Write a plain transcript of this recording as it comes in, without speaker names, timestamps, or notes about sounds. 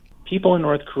people in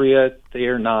North Korea, they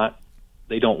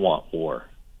don't want war.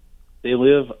 They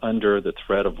live under the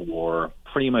threat of war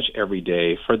pretty much every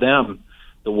day. For them,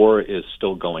 the war is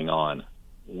still going on.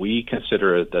 We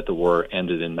consider that the war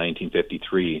ended in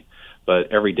 1953,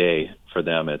 but every day for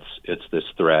them it's this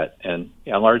threat. And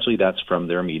largely that's from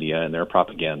their media and their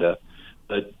propaganda,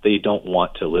 but they don't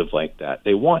want to live like that.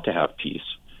 They want to have peace.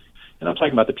 And I'm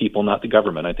talking about the people, not the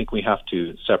government. I think we have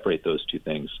to separate those two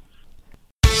things.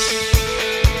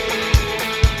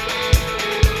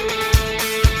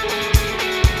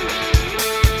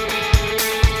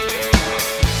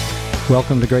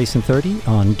 Welcome to Grace in 30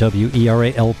 on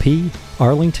WERA-LP,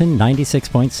 Arlington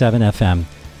 96.7 FM.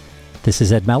 This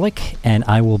is Ed Melick, and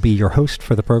I will be your host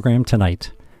for the program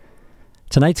tonight.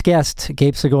 Tonight's guest,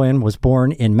 Gabe Soghoian, was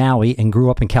born in Maui and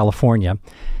grew up in California.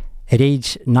 At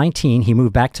age 19, he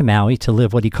moved back to Maui to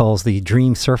live what he calls the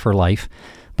dream surfer life,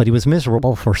 but he was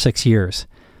miserable for 6 years.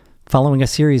 Following a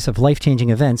series of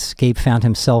life-changing events, Gabe found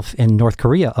himself in North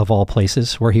Korea, of all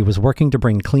places, where he was working to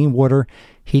bring clean water,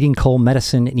 heating coal,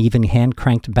 medicine, and even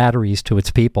hand-cranked batteries to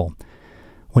its people.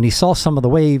 When he saw some of the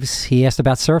waves, he asked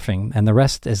about surfing, and the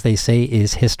rest, as they say,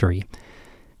 is history.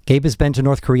 Gabe has been to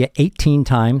North Korea 18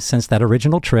 times since that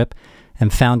original trip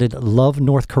and founded Love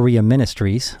North Korea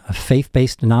Ministries, a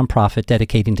faith-based nonprofit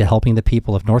dedicating to helping the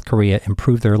people of North Korea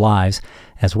improve their lives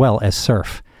as well as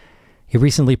surf. He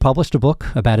recently published a book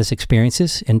about his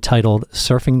experiences entitled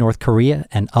Surfing North Korea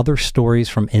and Other Stories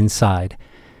from Inside.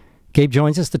 Gabe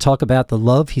joins us to talk about the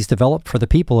love he's developed for the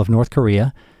people of North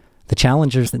Korea, the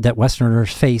challenges that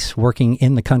Westerners face working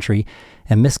in the country,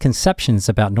 and misconceptions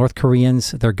about North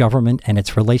Koreans, their government, and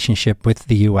its relationship with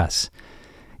the U.S.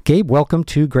 Gabe, welcome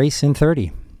to Grace in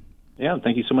 30. Yeah,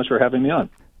 thank you so much for having me on.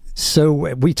 So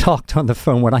we talked on the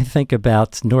phone. When I think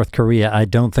about North Korea, I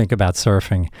don't think about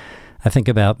surfing. I think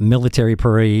about military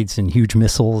parades and huge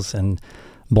missiles and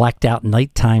blacked out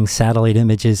nighttime satellite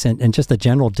images and just a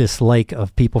general dislike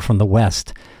of people from the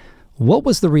West. What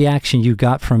was the reaction you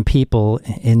got from people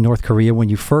in North Korea when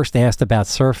you first asked about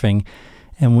surfing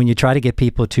and when you try to get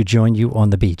people to join you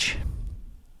on the beach?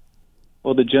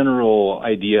 Well, the general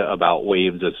idea about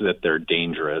waves is that they're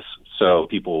dangerous. So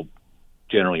people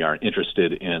generally aren't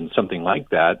interested in something like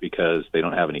that because they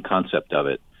don't have any concept of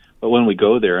it. But when we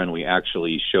go there and we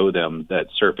actually show them that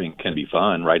surfing can be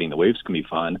fun, riding the waves can be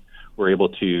fun, we're able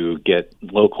to get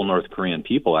local North Korean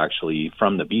people actually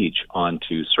from the beach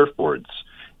onto surfboards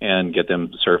and get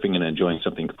them surfing and enjoying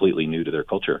something completely new to their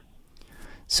culture.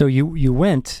 So you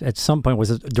went at some point, was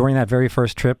it during that very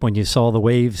first trip when you saw the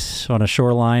waves on a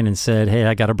shoreline and said, hey,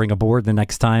 I got to bring a board the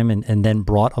next time, and then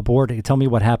brought a board? Tell me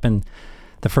what happened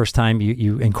the first time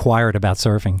you inquired about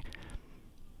surfing.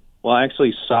 Well, I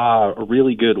actually saw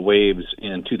really good waves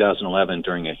in 2011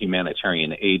 during a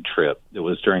humanitarian aid trip. It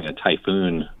was during a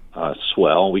typhoon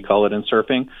swell, we call it in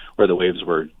surfing, where the waves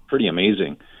were pretty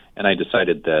amazing. And I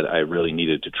decided that I really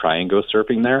needed to try and go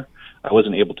surfing there. I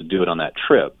wasn't able to do it on that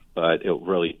trip, but it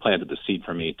really planted the seed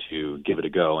for me to give it a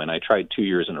go. And I tried 2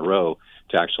 years in a row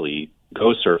to actually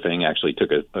go surfing. Actually took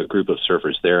a group of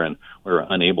surfers there, and we were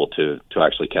unable to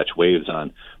actually catch waves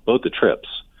on both the trips.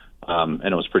 And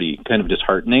it was pretty kind of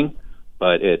disheartening,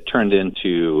 but it turned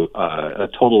into a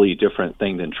totally different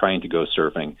thing than trying to go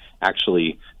surfing.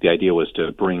 Actually, the idea was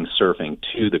to bring surfing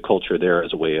to the culture there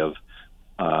as a way of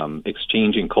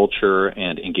exchanging culture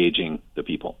and engaging the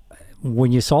people.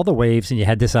 When you saw the waves and you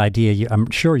had this idea, I'm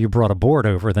sure you brought a board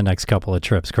over the next couple of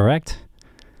trips, correct?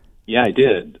 Yeah, I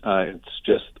did. It's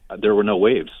just there were no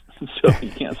waves. So you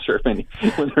can't surf when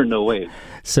there are no waves.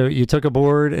 So you took a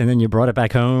board and then you brought it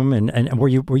back home. And were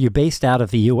you based out of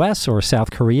the U.S. or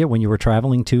South Korea when you were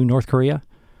traveling to North Korea?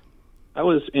 I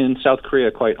was in South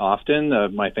Korea quite often.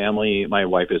 My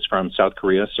wife is from South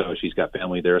Korea, so she's got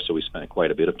family there. So we spent quite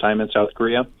a bit of time in South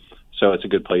Korea. So it's a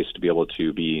good place to be able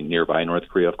to be nearby North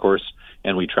Korea, of course.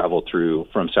 And we traveled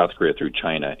from South Korea through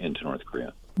China into North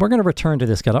Korea. We're going to return to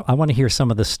this, because I want to hear some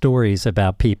of the stories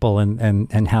about people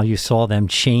and how you saw them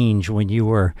change when you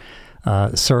were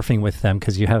surfing with them,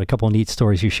 because you had a couple of neat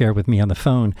stories you shared with me on the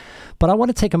phone. But I want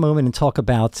to take a moment and talk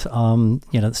about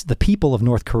the people of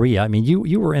North Korea. I mean,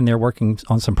 you were in there working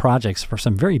on some projects for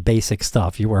some very basic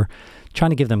stuff. You were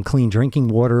trying to give them clean drinking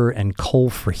water and coal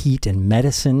for heat and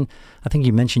medicine. I think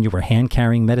you mentioned you were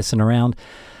hand-carrying medicine around.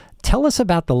 Tell us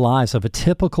about the lives of a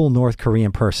typical North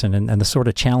Korean person and the sort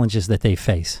of challenges that they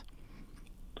face.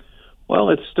 Well,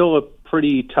 it's still a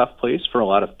pretty tough place for a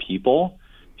lot of people.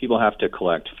 People have to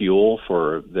collect fuel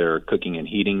for their cooking and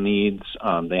heating needs.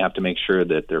 They have to make sure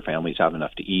that their families have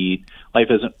enough to eat. Life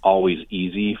isn't always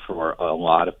easy for a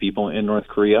lot of people in North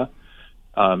Korea.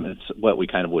 It's what we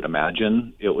kind of would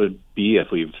imagine it would be if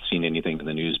we've seen anything in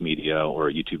the news media or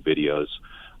YouTube videos.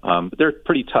 But they're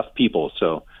pretty tough people,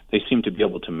 so they seem to be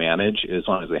able to manage as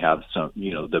long as they have some,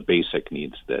 the basic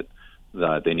needs that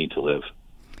they need to live.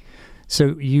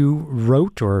 So you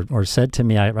wrote or said to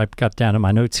me, I got down in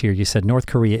my notes here, you said North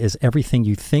Korea is everything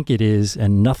you think it is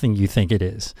and nothing you think it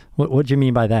is. What do you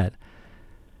mean by that?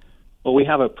 Well, we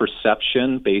have a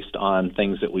perception based on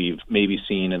things that we've maybe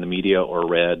seen in the media or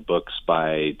read books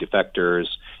by defectors,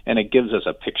 and it gives us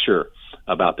a picture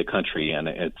about the country, and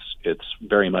it's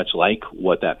very much like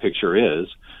what that picture is.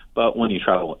 But when you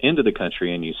travel into the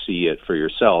country and you see it for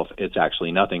yourself, it's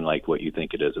actually nothing like what you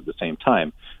think it is at the same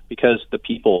time, because the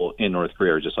people in North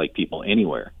Korea are just like people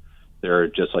anywhere. They're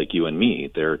just like you and me.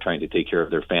 They're trying to take care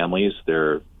of their families.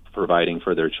 They're providing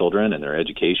for their children and their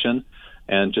education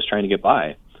and just trying to get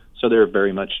by. So they're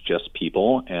very much just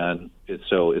people, and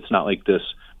it's not like this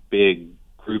big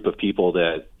group of people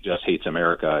that just hates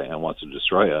America and wants to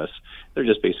destroy us. They're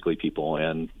just basically people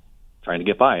and trying to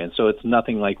get by. And so it's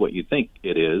nothing like what you think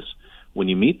it is when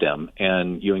you meet them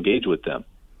and you engage with them.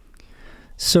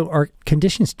 So are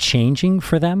conditions changing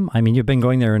for them? I mean, you've been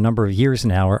going there a number of years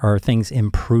now. Are things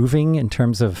improving in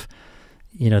terms of,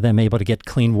 them able to get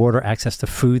clean water, access to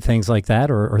food, things like that,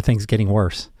 or are things getting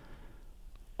worse?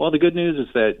 Well, the good news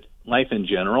is that life in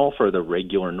general for the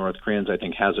regular North Koreans, I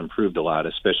think, has improved a lot,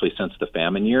 especially since the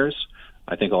famine years.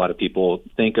 I think a lot of people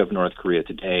think of North Korea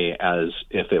today as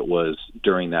if it was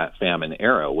during that famine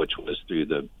era, which was through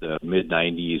the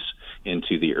mid-90s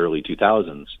into the early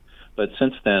 2000s. But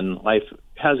since then, life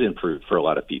has improved for a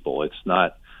lot of people. It's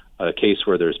not a case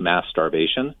where there's mass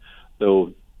starvation,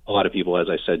 though a lot of people, as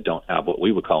I said, don't have what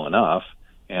we would call enough,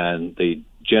 and they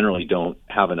generally don't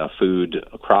have enough food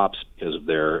crops because of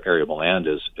their arable land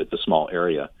it's a small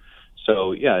area.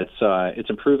 So yeah, it's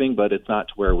improving, but it's not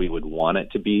to where we would want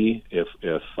it to be if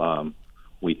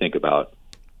we think about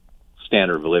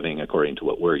standard of living according to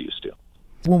what we're used to.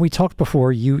 When we talked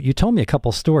before, you told me a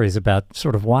couple stories about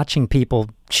sort of watching people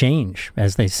change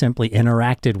as they simply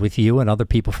interacted with you and other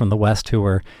people from the West who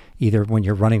were either when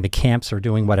you're running the camps or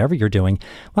doing whatever you're doing.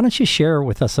 Why don't you share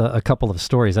with us a couple of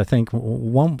stories? I think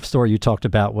one story you talked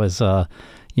about was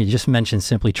you just mentioned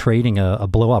simply trading a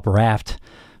blow-up raft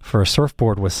for a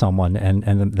surfboard with someone,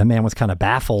 and the man was kind of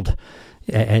baffled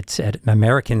at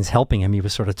Americans helping him. He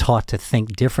was sort of taught to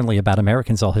think differently about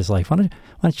Americans all his life. Why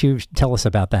don't you tell us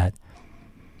about that?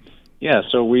 Yeah,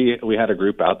 so we had a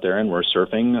group out there, and we're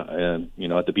surfing,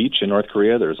 at the beach in North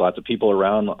Korea. There's lots of people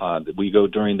around. We go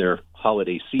during their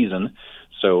holiday season,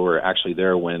 so we're actually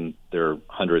there when there are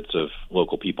hundreds of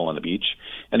local people on the beach.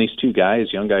 And these two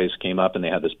guys, young guys, came up, and they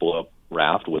had this blow-up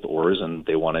raft with oars, and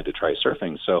they wanted to try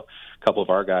surfing. So a couple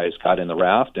of our guys got in the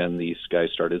raft, and these guys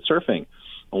started surfing.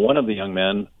 And one of the young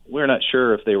men, we're not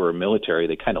sure if they were military.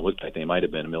 They kind of looked like they might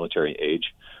have been military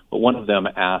age. But one of them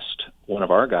asked one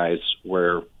of our guys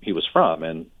where he was from,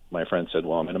 and my friend said,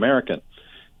 well, I'm an American.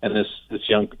 And this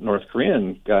young North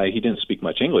Korean guy, he didn't speak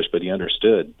much English, but he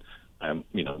understood,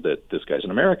 that this guy's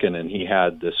an American, and he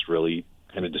had this really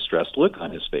kind of distressed look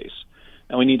on his face.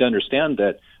 And we need to understand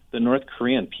that the North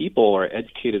Korean people are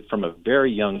educated from a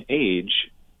very young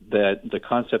age that the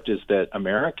concept is that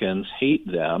Americans hate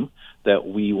them, that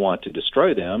we want to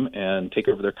destroy them and take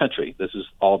over their country. This is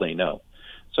all they know.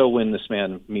 So when this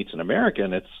man meets an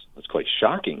American, it's quite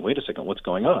shocking. Wait a second, what's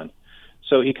going on?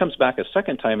 So he comes back a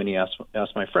second time and he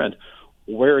asks my friend,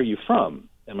 where are you from?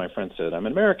 And my friend said, I'm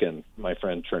an American. My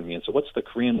friend turned to me and said, what's the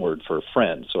Korean word for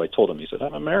friend? So I told him, he said,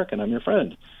 I'm American, I'm your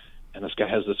friend. And this guy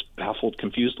has this baffled,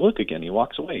 confused look again. He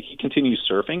walks away. He continues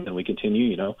surfing, and we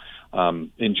continue,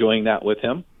 enjoying that with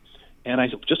him. And I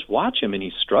just watch him, and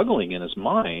he's struggling in his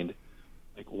mind,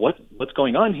 like, what's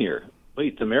going on here?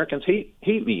 Wait, the Americans hate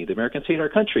me. The Americans hate our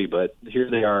country, but here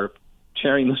they are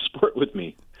sharing the sport with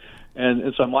me.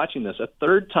 And so I'm watching this. A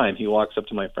third time, he walks up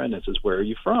to my friend and says, where are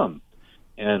you from?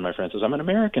 And my friend says, I'm an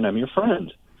American. I'm your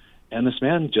friend. And this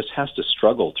man just has to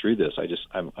struggle through this.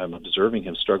 I'm observing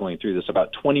him struggling through this.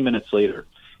 About 20 minutes later,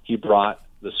 he brought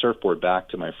the surfboard back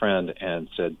to my friend and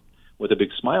said, with a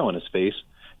big smile on his face,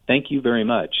 thank you very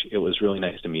much. It was really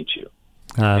nice to meet you.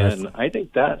 And I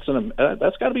think that's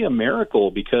got to be a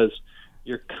miracle, because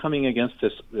you're coming against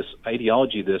this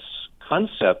ideology, this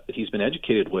concept that he's been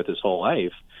educated with his whole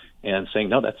life, and saying,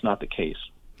 no, that's not the case.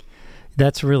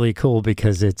 That's really cool,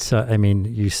 because it's,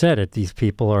 you said it, these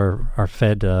people are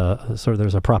fed, sort of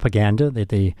there's a propaganda that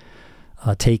they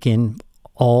take in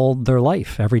all their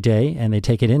life, every day, and they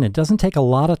take it in. It doesn't take a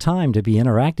lot of time to be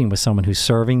interacting with someone who's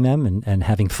serving them and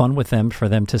having fun with them for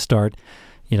them to start,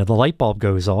 the light bulb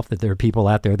goes off that there are people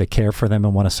out there that care for them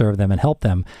and want to serve them and help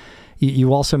them.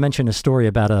 You also mentioned a story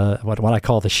about what I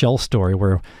call the shell story,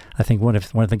 where I think one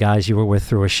of the guys you were with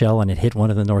threw a shell and it hit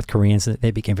one of the North Koreans. They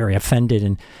became very offended.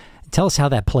 And tell us how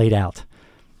that played out.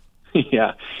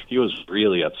 Yeah, he was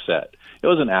really upset. It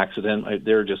was an accident.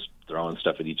 They were just throwing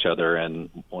stuff at each other,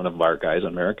 and one of our guys, an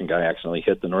American guy, accidentally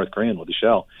hit the North Korean with a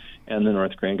shell, and the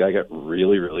North Korean guy got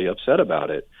really, really upset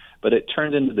about it. But it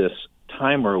turned into this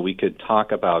time where we could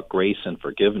talk about grace and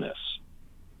forgiveness.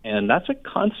 And that's a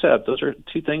concept. Those are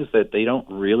two things that they don't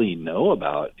really know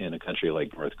about in a country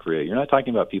like North Korea. You're not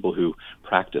talking about people who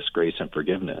practice grace and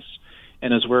forgiveness.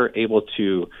 And as we're able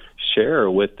to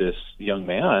share with this young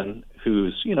man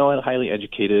who's, a highly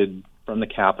educated from the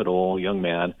capital young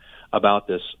man about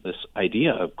this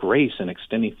idea of grace and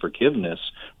extending forgiveness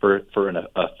for an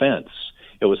offense,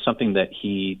 it was something that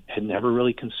he had never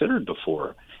really considered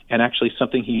before, and actually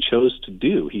something he chose to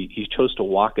do. He chose to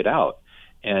walk it out,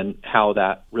 and how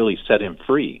that really set him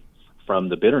free from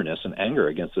the bitterness and anger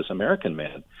against this American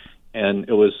man. And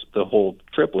the whole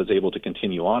trip was able to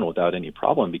continue on without any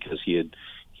problem because he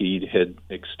had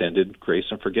extended grace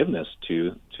and forgiveness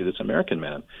to this American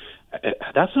man.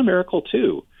 That's a miracle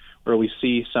too, where we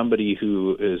see somebody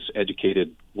who is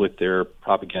educated with their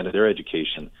propaganda, their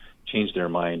education, change their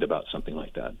mind about something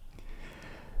like that.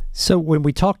 So when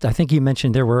we talked, I think you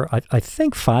mentioned there were, I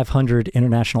think, 500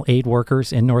 international aid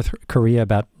workers in North Korea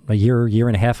about a year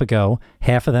and a half ago,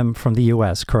 half of them from the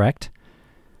U.S., correct?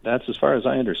 That's as far as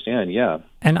I understand, yeah.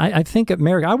 And I think,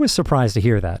 Merrick, I was surprised to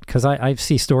hear that, because I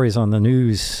see stories on the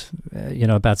news,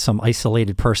 about some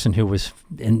isolated person who was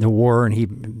in the war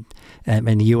and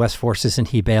the U.S. forces, and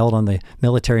he bailed on the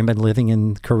military men living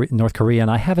in North Korea.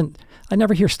 And I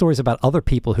never hear stories about other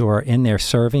people who are in there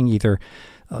serving, either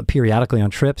periodically on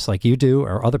trips like you do,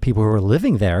 or other people who are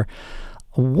living there.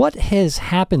 What has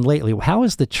happened lately? How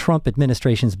has the Trump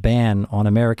administration's ban on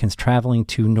Americans traveling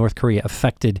to North Korea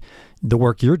affected the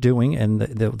work you're doing and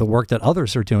the work that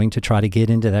others are doing to try to get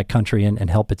into that country and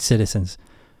help its citizens?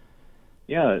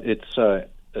 Yeah, it's a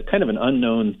kind of an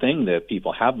unknown thing that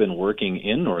people have been working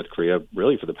in North Korea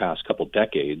really for the past couple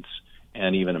decades,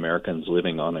 and even Americans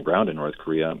living on the ground in North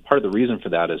Korea. Part of the reason for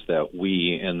that is that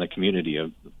we in the community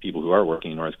of people who are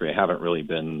working in North Korea haven't really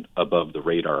been above the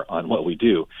radar on what we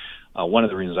do. One of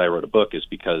the reasons I wrote a book is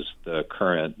because the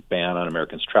current ban on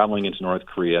Americans traveling into North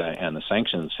Korea and the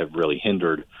sanctions have really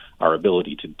hindered our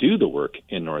ability to do the work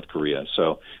in North Korea.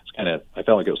 So I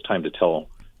felt like it was time to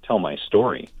tell my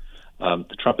story.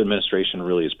 The Trump administration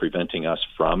really is preventing us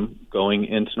from going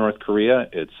into North Korea.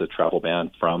 It's a travel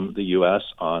ban from the U.S.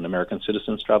 on American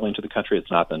citizens traveling to the country.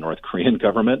 It's not the North Korean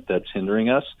government that's hindering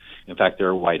us. In fact,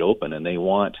 they're wide open, and they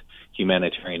want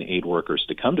humanitarian aid workers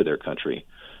to come to their country.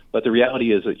 But the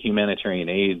reality is that humanitarian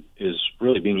aid is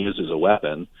really being used as a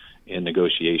weapon in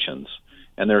negotiations.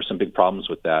 And there are some big problems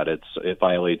with that. It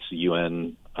violates the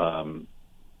UN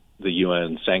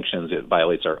sanctions. It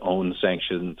violates our own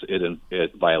sanctions.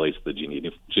 It violates the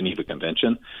Geneva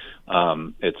Convention.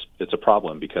 It's a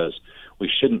problem because we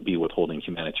shouldn't be withholding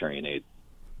humanitarian aid.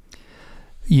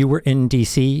 You were in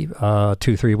D.C.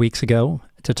 2-3 weeks ago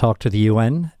to talk to the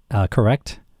UN,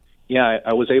 correct? Yeah,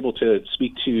 I was able to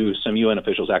speak to some UN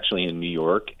officials actually in New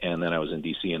York, and then I was in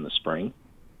D.C. in the spring.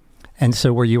 And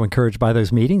so were you encouraged by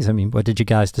those meetings? I mean, what did you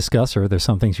guys discuss, or are there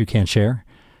some things you can't share?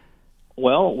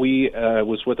 Well, we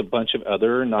was with a bunch of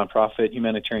other nonprofit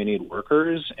humanitarian aid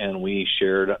workers, and we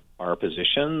shared our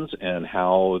positions and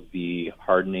how the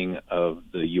hardening of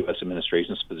the U.S.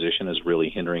 administration's position is really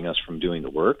hindering us from doing the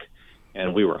work.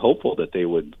 And we were hopeful that they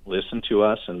would listen to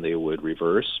us and they would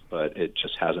reverse, but it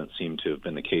just hasn't seemed to have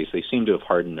been the case. They seem to have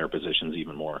hardened their positions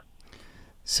even more.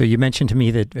 So you mentioned to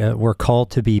me that we're called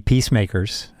to be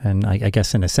peacemakers, and I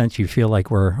guess in a sense you feel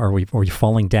like are we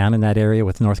falling down in that area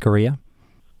with North Korea?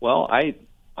 Well,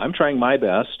 I'm trying my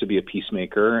best to be a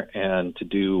peacemaker and to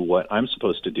do what I'm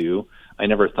supposed to do. I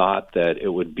never thought that it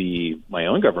would be my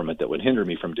own government that would hinder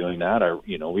me from doing that.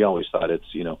 We always thought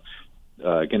it's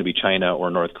going to be China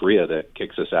or North Korea that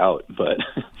kicks us out, but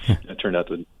it turned out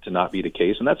to not be the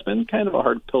case, and that's been kind of a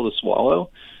hard pill to swallow.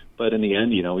 But in the end,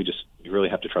 we really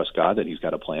have to trust God that He's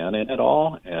got a plan in it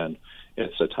all, and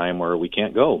it's a time where we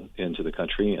can't go into the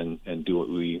country and do what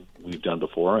we've done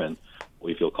before and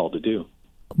we feel called to do.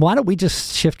 Why don't we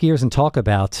just shift gears and talk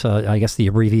about, I guess the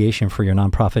abbreviation for your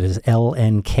nonprofit is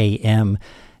LNKM.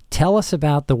 Tell us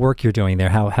about the work you're doing there,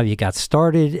 how you got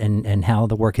started and how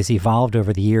the work has evolved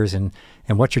over the years and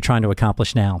what you're trying to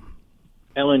accomplish now.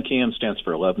 LNKM stands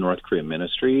for Love North Korea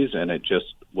Ministries, and it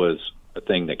just was a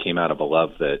thing that came out of a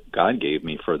love that God gave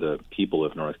me for the people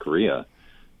of North Korea.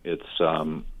 It's,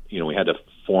 we had to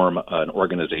form an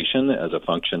organization as a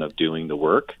function of doing the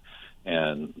work.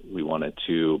 and we wanted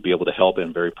to be able to help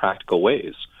in very practical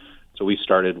ways. So we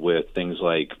started with things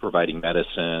like providing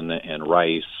medicine and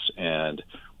rice, and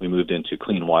we moved into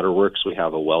Clean Water Works. We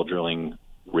have a well drilling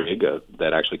rig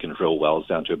that actually can drill wells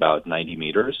down to about 90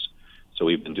 meters. So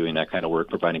we've been doing that kind of work,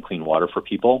 providing clean water for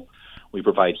people. We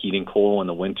provide heating coal in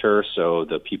the winter so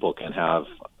the people can have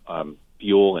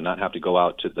fuel and not have to go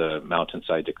out to the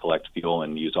mountainside to collect fuel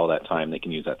and use all that time. They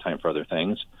can use that time for other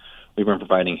things. We've been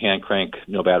providing hand crank,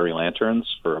 no battery lanterns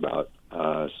for about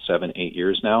 7-8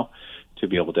 years now to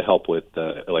be able to help with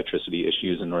the electricity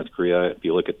issues in North Korea. If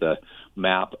you look at the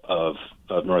map of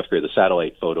North Korea, the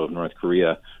satellite photo of North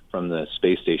Korea from the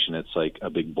space station, it's like a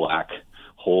big black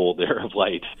hole there of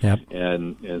light. Yep.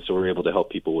 And so we're able to help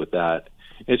people with that.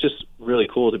 It's just really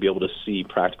cool to be able to see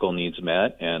practical needs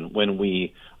met. And when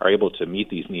we are able to meet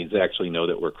these needs, they actually know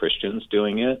that we're Christians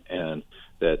doing it and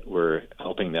that we're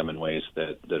helping them in ways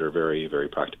that are very, very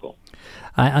practical.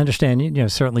 I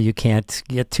understand, certainly you can't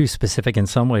get too specific in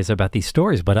some ways about these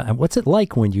stories, but what's it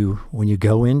like when you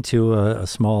go into a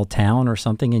small town or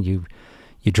something and you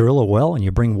drill a well and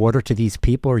you bring water to these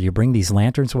people or you bring these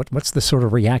lanterns? What's the sort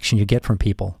of reaction you get from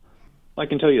people? I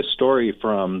can tell you a story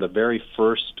from the very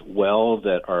first well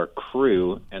that our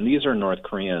crew, and these are North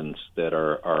Koreans that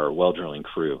are our well drilling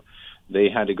crew, they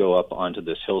had to go up onto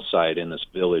this hillside in this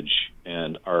village,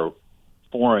 and our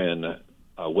foreign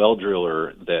well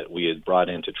driller that we had brought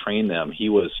in to train them, he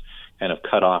was kind of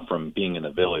cut off from being in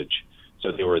the village.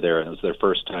 So they were there, and it was their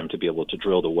first time to be able to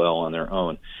drill the well on their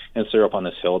own. And so they're up on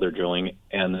this hill, they're drilling,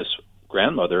 and this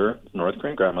grandmother, North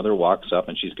Korean grandmother, walks up,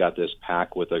 and she's got this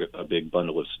pack with a big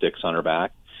bundle of sticks on her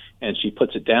back, and she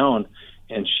puts it down,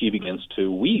 and she begins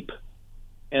to weep.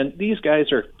 And these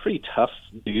guys are pretty tough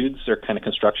dudes. They're kind of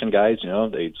construction guys,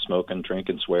 they smoke and drink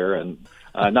and swear, and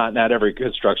not every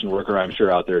construction worker, I'm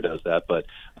sure, out there does that, but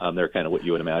they're kind of what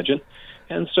you would imagine.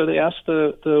 And so they asked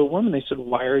the woman, they said,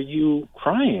 "Why are you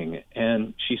crying?"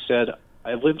 And she said,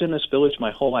 "I've lived in this village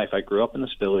my whole life. I grew up in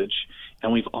this village,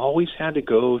 and we've always had to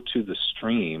go to the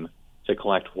stream to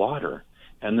collect water.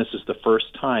 And this is the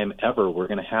first time ever we're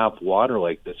going to have water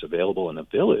like this available in the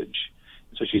village."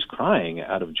 So she's crying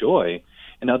out of joy.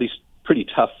 And now these pretty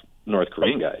tough North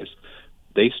Korean guys,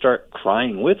 they start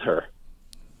crying with her.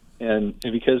 And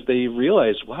because they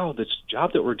realize, wow, this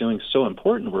job that we're doing is so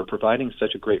important. We're providing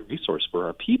such a great resource for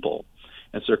our people.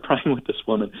 And so they're crying with this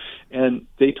woman. And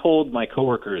they told my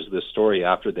coworkers this story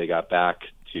after they got back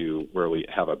to where we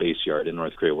have a base yard in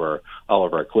North Korea where all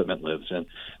of our equipment lives. And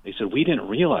they said, "We didn't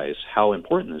realize how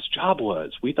important this job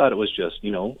was. We thought it was just,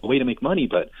 a way to make money,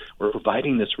 but we're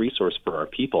providing this resource for our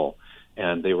people."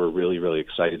 And they were really, really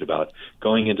excited about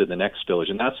going into the next village.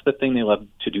 And that's the thing they love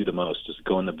to do the most, is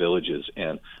go in the villages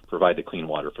and provide the clean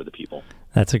water for the people.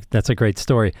 That's a great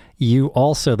story. You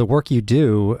also, the work you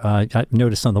do, I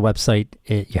noticed on the website,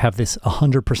 you have this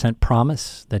 100%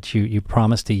 promise that you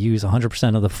promise to use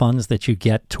 100% of the funds that you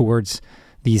get towards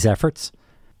these efforts.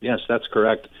 Yes, that's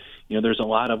correct. There's a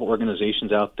lot of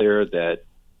organizations out there that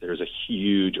there's a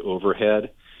huge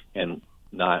overhead and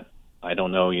I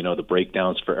don't know, the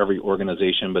breakdowns for every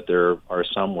organization, but there are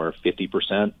some where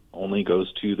 50% only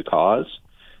goes to the cause.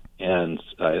 And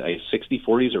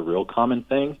 60-40 is a real common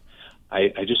thing.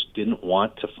 I just didn't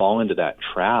want to fall into that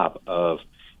trap of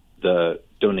the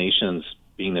donations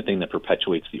being the thing that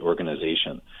perpetuates the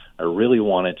organization. I really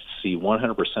wanted to see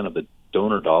 100% of the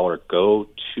donor dollar go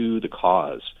to the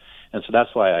cause. And so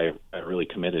that's why I really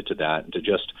committed to that, and to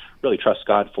just really trust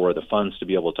God for the funds to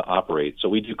be able to operate. So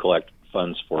we do collect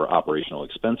funds for operational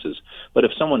expenses. But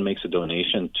if someone makes a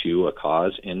donation to a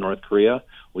cause in North Korea,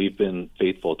 we've been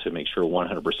faithful to make sure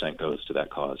 100% goes to that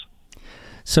cause.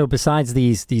 So besides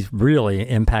these really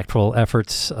impactful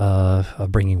efforts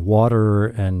of bringing water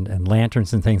and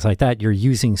lanterns and things like that, you're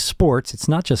using sports. It's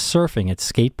not just surfing, it's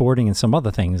skateboarding and some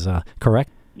other things, correct?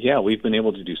 Yeah, we've been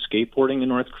able to do skateboarding in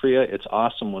North Korea. It's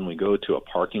awesome when we go to a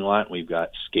parking lot. We've got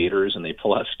skaters, and they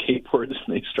pull out skateboards,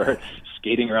 and they start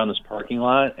skating around this parking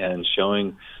lot and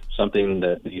showing something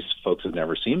that these folks have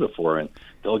never seen before. And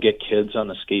they'll get kids on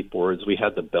the skateboards. We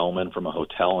had the bellman from a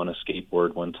hotel on a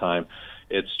skateboard one time.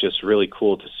 It's just really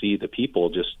cool to see the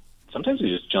people sometimes they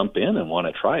just jump in and want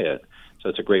to try it. So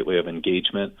it's a great way of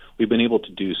engagement. We've been able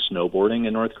to do snowboarding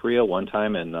in North Korea one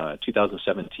time in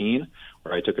 2017,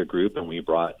 where I took a group and we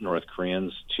brought North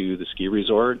Koreans to the ski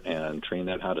resort and trained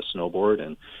them how to snowboard,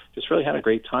 and just really had a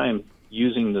great time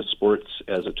using the sports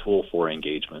as a tool for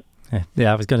engagement.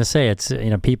 Yeah, I was going to say, it's,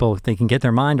 people, they can get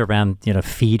their mind around,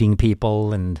 feeding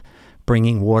people and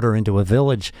bringing water into a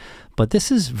village. But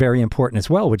this is very important as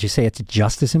well. Would you say it's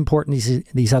just as important,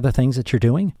 these other things that you're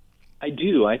doing? I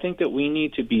do. I think that we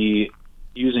need to be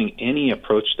using any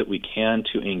approach that we can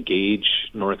to engage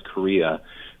North Korea,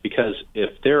 because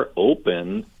if they're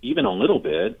open even a little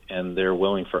bit and they're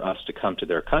willing for us to come to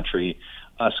their country,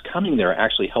 us coming there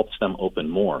actually helps them open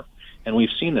more. And we've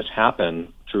seen this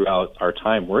happen throughout our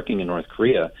time working in North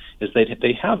Korea, is that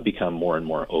they have become more and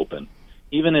more open,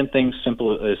 even in things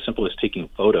simple as taking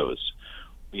photos.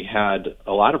 We had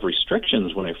a lot of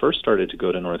restrictions when I first started to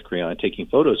go to North Korea on taking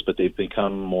photos, but they've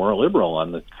become more liberal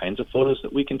on the kinds of photos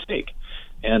that we can take.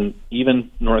 And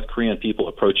even North Korean people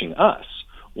approaching us,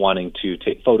 wanting to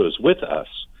take photos with us,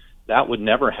 that would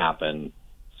never happen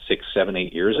 6, 7,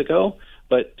 8 years ago.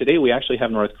 But today we actually have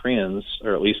North Koreans,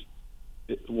 or at least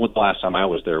the last time I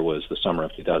was there was the summer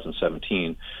of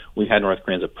 2017, we had North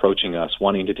Koreans approaching us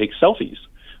wanting to take selfies,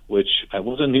 which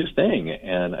was a new thing.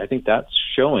 And I think that's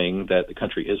showing that the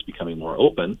country is becoming more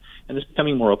open, and it's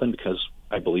becoming more open because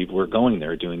I believe we're going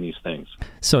there doing these things.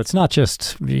 So it's not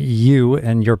just you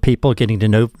and your people getting to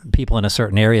know people in a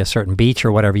certain area, a certain beach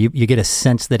or whatever. You get a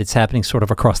sense that it's happening sort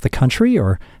of across the country,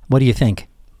 or what do you think?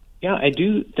 Yeah, I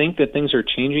do think that things are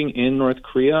changing in North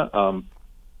Korea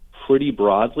pretty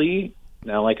broadly.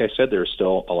 Now, like I said, there are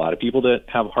still a lot of people that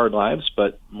have hard lives,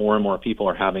 but more and more people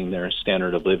are having their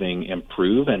standard of living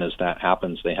improve, and as that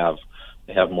happens, they have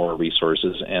more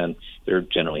resources, and they're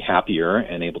generally happier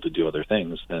and able to do other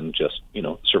things than just,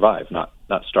 survive, not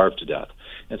starve to death.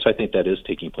 And so I think that is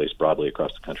taking place broadly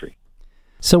across the country.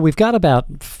 So we've got about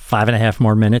 5.5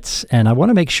 more minutes, and I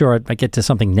want to make sure I get to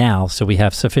something now so we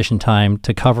have sufficient time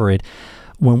to cover it.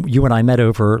 When you and I met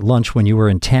over lunch when you were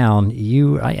in town,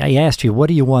 I asked you, what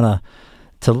do you want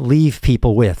to leave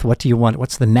people with? What do you want?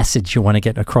 What's the message you want to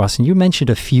get across? And you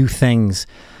mentioned a few things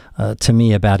to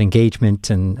me about engagement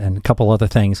and a couple other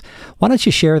things. Why don't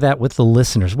you share that with the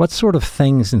listeners? What sort of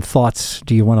things and thoughts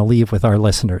do you want to leave with our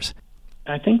listeners?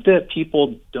 I think that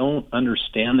people don't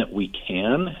understand that we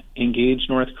can engage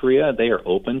North Korea. They are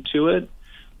open to it.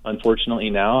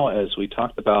 Unfortunately now, as we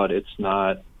talked about, it's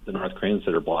not the North Koreans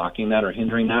that are blocking that or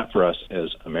hindering that for us as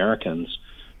Americans.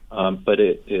 But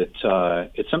it's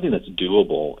something that's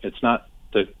doable. It's not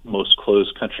the most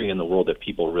closed country in the world that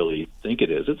people really think it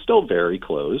is. It's still very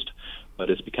closed, but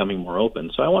it's becoming more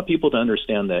open. So I want people to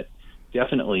understand that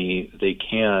definitely they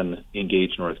can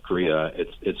engage North Korea.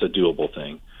 It's a doable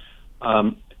thing.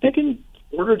 I think in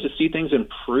order to see things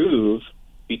improve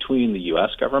between the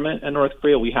U.S. government and North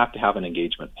Korea, we have to have an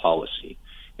engagement policy.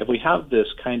 If we have this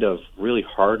kind of really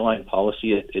hardline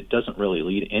policy, it doesn't really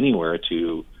lead anywhere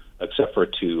except for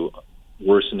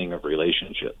worsening of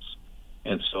relationships.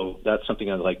 And so that's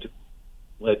something I'd like to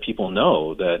let people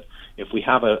know, that if we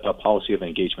have a policy of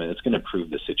engagement, it's going to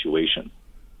improve the situation.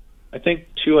 I think,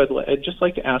 too, I'd just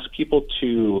like to ask people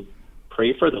to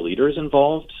pray for the leaders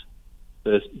involved.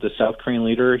 The South Korean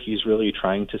leader, he's really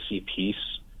trying to see peace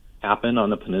happen on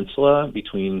the peninsula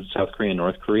between South Korea and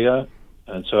North Korea.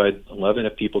 And so I'd love it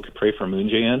if people could pray for Moon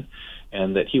Jae-in,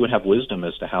 and that he would have wisdom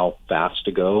as to how fast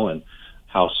to go and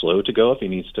how slow to go if he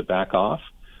needs to back off.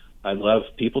 I'd love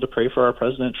people to pray for our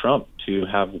President Trump to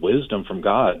have wisdom from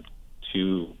God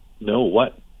to know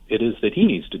what it is that he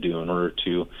needs to do in order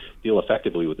to deal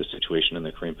effectively with the situation in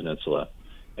the Korean Peninsula.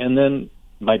 And then,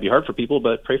 it might be hard for people,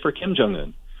 but pray for Kim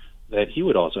Jong-un, that he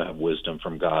would also have wisdom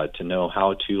from God to know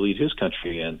how to lead his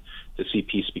country and to see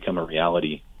peace become a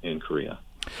reality in Korea.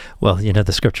 Well,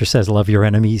 the scripture says, love your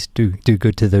enemies, do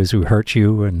good to those who hurt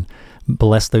you, and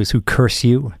bless those who curse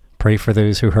you, pray for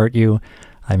those who hurt you.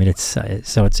 I mean,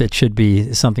 it should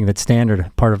be something that's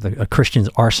standard, part of a Christian's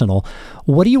arsenal.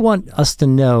 What do you want us to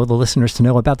know, the listeners to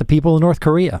know, about the people in North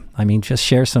Korea? I mean, just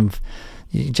share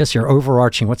just your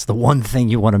overarching, what's the one thing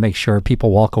you want to make sure people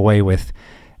walk away with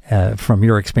from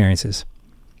your experiences?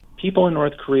 People in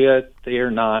North Korea, they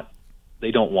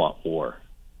don't want war.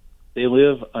 They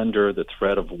live under the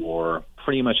threat of war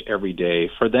pretty much every day.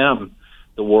 For them,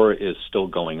 the war is still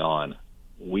going on.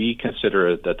 We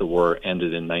consider that the war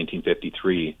ended in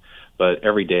 1953, but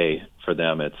every day for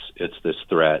them it's this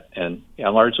threat. And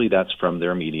largely that's from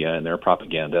their media and their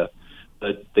propaganda,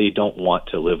 but they don't want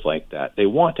to live like that. They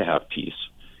want to have peace.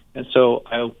 And so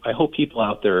I hope people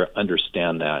out there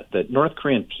understand that North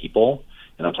Korean people,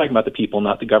 and I'm talking about the people,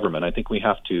 not the government. I think we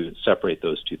have to separate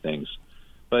those two things.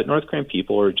 But North Korean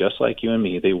people are just like you and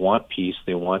me. They want peace.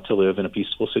 They want to live in a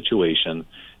peaceful situation.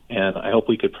 And I hope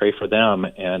we could pray for them,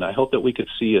 and I hope that we could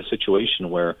see a situation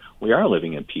where we are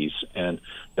living in peace, and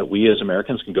that we as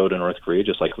Americans can go to North Korea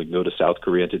just like we can go to South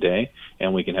Korea today,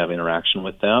 and we can have interaction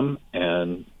with them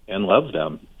and love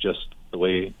them just the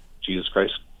way Jesus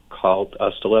Christ called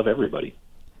us to love everybody.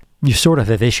 You sort of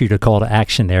have issued a call to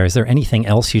action there. Is there anything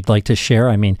else you'd like to share?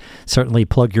 I mean, certainly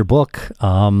plug your book.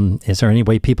 Is there any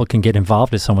way people can get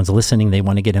involved? If someone's listening, they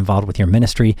want to get involved with your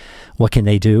ministry, what can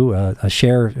they do?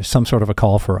 Share some sort of a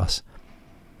call for us.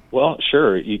 Well,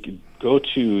 sure. You could go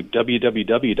to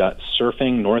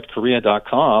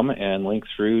www.surfingnorthkorea.com and link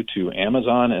through to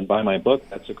Amazon and buy my book.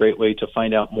 That's a great way to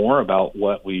find out more about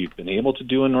what we've been able to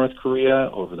do in North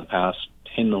Korea over the past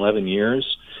 10, 11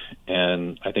 years.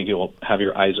 And I think it will have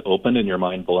your eyes opened and your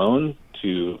mind blown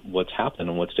to what's happened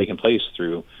and what's taken place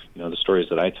through, the stories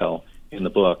that I tell in the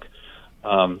book.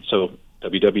 So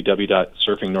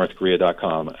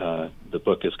www.surfingnorthkorea.com. The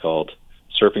book is called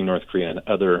Surfing North Korea and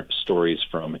Other Stories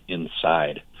from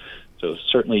Inside. So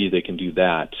certainly they can do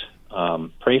that.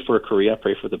 Pray for Korea,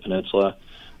 pray for the peninsula.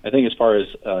 I think as far as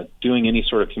doing any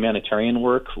sort of humanitarian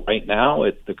work right now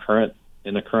in the current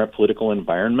political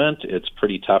environment, it's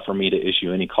pretty tough for me to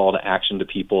issue any call to action to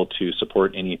people to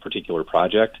support any particular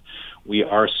project. We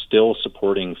are still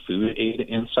supporting food aid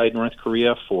inside North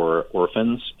Korea for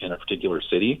orphans in a particular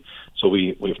city. So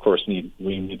we of course need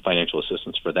financial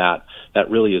assistance for that. That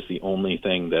really is the only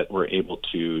thing that we're able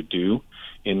to do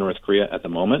in North Korea at the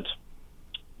moment.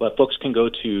 But folks can go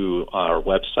to our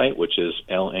website, which is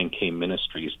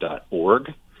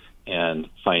lnkministries.org, and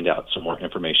find out some more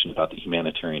information about the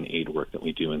humanitarian aid work that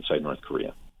we do inside North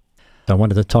Korea. I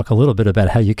wanted to talk a little bit about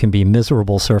how you can be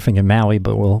miserable surfing in Maui,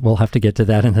 but we'll have to get to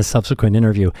that in a subsequent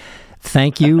interview.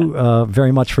 Thank you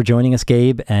very much for joining us,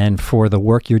 Gabe, and for the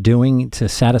work you're doing to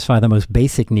satisfy the most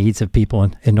basic needs of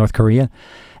people in North Korea,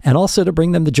 and also to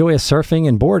bring them the joy of surfing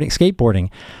and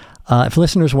skateboarding. If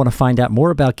listeners want to find out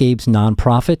more about Gabe's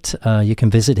nonprofit, you can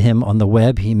visit him on the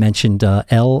web. He mentioned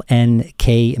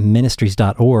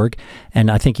lnkministries.org,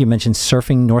 and I think you mentioned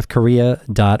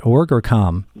surfingnorthkorea.org or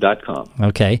 .com? .com.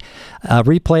 Okay. A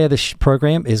replay of this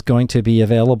program is going to be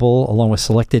available along with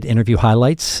selected interview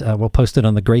highlights. We'll post it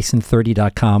on the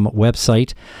Grayson30.com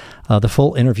website. The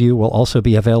full interview will also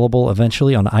be available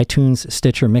eventually on iTunes,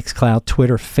 Stitcher, Mixcloud,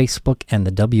 Twitter, Facebook, and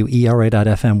the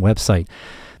WERA.FM website.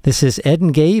 This is Ed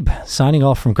and Gabe signing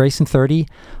off from Grayson 30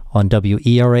 on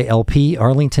WERA-LP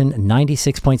Arlington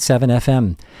 96.7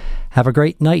 FM. Have a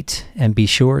great night and be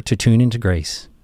sure to tune into Grace.